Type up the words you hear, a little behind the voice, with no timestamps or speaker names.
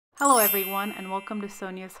Hello everyone and welcome to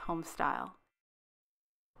Sonia's Homestyle.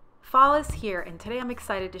 Fall is here and today I'm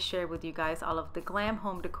excited to share with you guys all of the Glam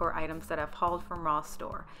home decor items that I've hauled from Ross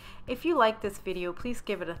store. If you like this video, please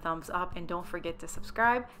give it a thumbs up and don't forget to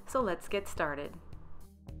subscribe. So let's get started.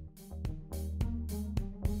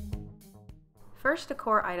 First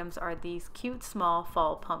decor items are these cute small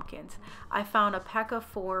fall pumpkins. I found a pack of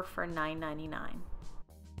 4 for $9.99.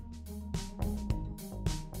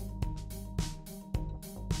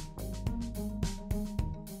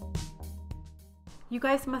 You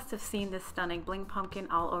guys must have seen this stunning bling pumpkin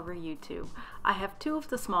all over YouTube. I have 2 of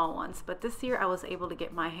the small ones, but this year I was able to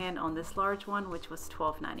get my hand on this large one, which was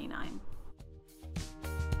 $12.99.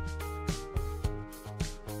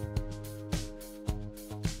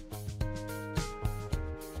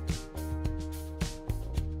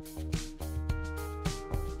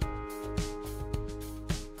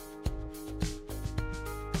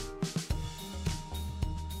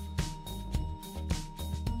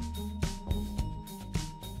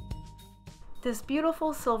 This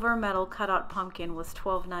beautiful silver metal cutout pumpkin was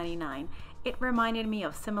 $12.99. It reminded me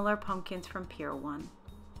of similar pumpkins from Pier 1.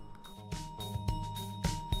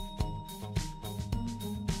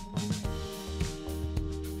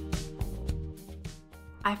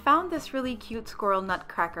 I found this really cute squirrel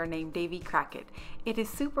nutcracker named Davey Crackit. It is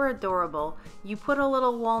super adorable. You put a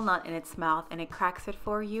little walnut in its mouth and it cracks it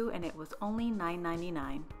for you, and it was only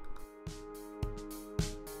 $9.99.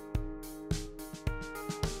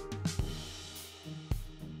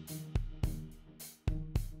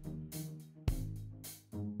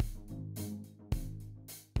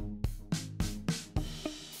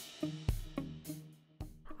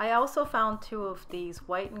 I also found 2 of these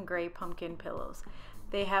white and gray pumpkin pillows.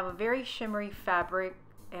 They have a very shimmery fabric.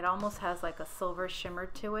 It almost has like a silver shimmer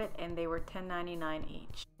to it, and they were $10.99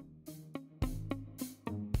 each.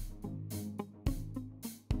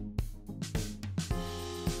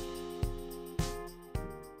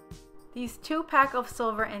 These 2 pack of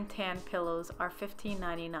silver and tan pillows are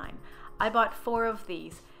 $15.99. I bought 4 of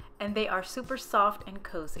these, and they are super soft and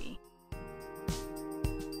cozy.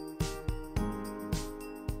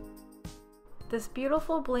 This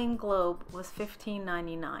beautiful bling globe was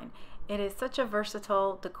 $15.99. It is such a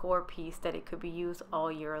versatile decor piece that it could be used all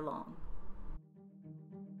year long.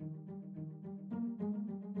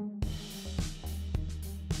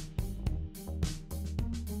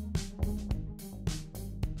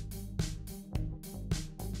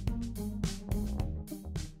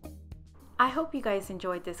 I hope you guys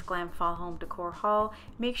enjoyed this Glam fall home decor haul.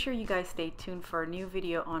 Make sure you guys stay tuned for a new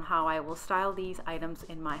video on how I will style these items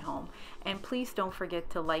in my home. And please don't forget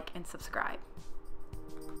to like and subscribe.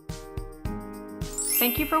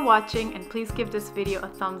 Thank you for watching, and please give this video a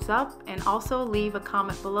thumbs up and also leave a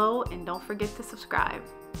comment below, and don't forget to subscribe.